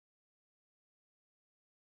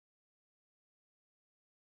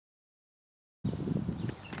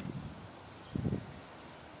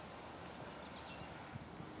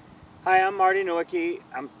Hi, I'm Marty Nowicki.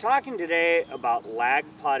 I'm talking today about lag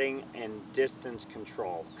putting and distance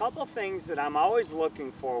control. A couple things that I'm always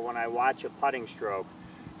looking for when I watch a putting stroke.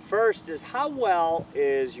 First is how well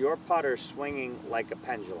is your putter swinging like a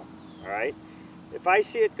pendulum, all right? If I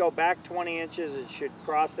see it go back 20 inches, it should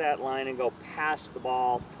cross that line and go past the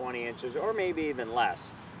ball 20 inches or maybe even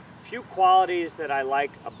less. A few qualities that I like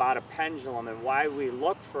about a pendulum and why we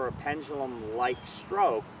look for a pendulum-like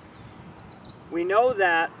stroke. We know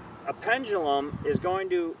that a pendulum is going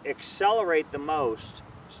to accelerate the most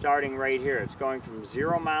starting right here. It's going from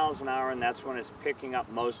 0 miles an hour, and that's when it's picking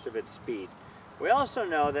up most of its speed. We also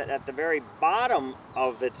know that at the very bottom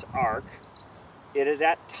of its arc, it is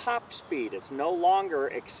at top speed. It's no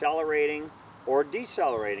longer accelerating or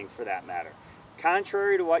decelerating for that matter.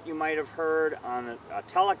 Contrary to what you might have heard on a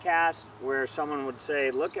telecast where someone would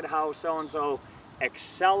say, look at how so-and-so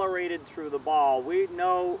accelerated through the ball, we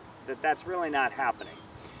know that that's really not happening.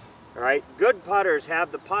 All right, good putters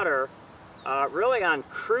have the putter really on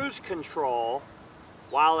cruise control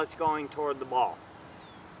while it's going toward the ball.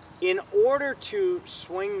 In order to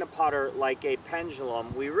swing the putter like a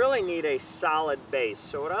pendulum, we really need a solid base.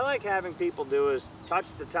 So what I like having people do is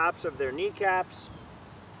touch the tops of their kneecaps,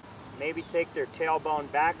 maybe take their tailbone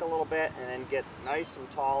back a little bit, and then get nice and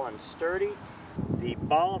tall and sturdy. The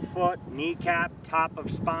ball of foot, kneecap, top of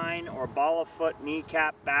spine, or ball of foot,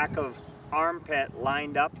 kneecap, back of armpit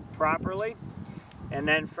lined up properly. And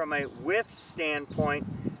then from a width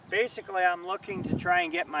standpoint, basically I'm looking to try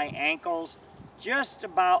and get my ankles just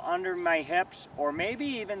about under my hips or maybe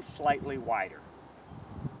even slightly wider.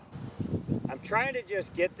 I'm trying to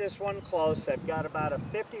just get this one close. I've got about a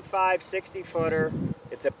 55, 60 footer.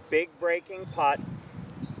 It's a big breaking putt.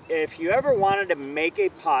 If you ever wanted to make a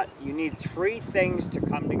putt, you need three things to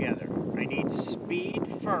come together. I need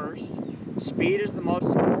speed first. Speed is the most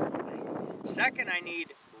important thing. Second, I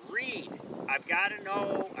need read. I've got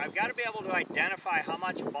to be able to identify how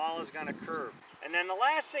much a ball is going to curve. And then the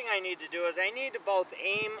last thing I need to do is I need to both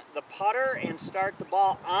aim the putter and start the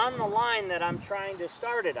ball on the line that I'm trying to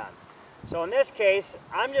start it on. So in this case,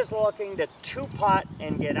 I'm just looking to two-putt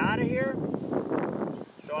and get out of here.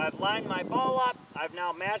 So I've lined my ball up, I've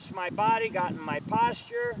now matched my body, gotten my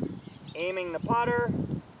posture, aiming the putter,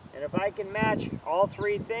 and if I can match all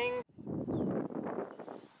three things,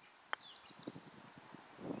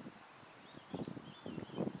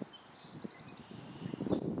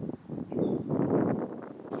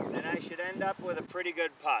 then I should end up with a pretty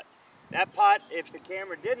good putt. That putt, if the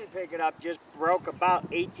camera didn't pick it up, just broke about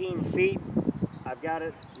 18 feet. I've got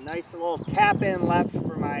a nice little tap in left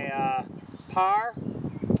for my par,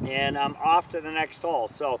 and I'm off to the next hole.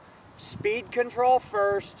 So speed control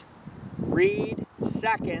first, read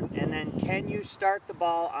second, and then can you start the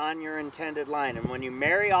ball on your intended line? And when you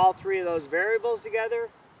marry all three of those variables together,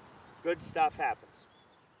 good stuff happens.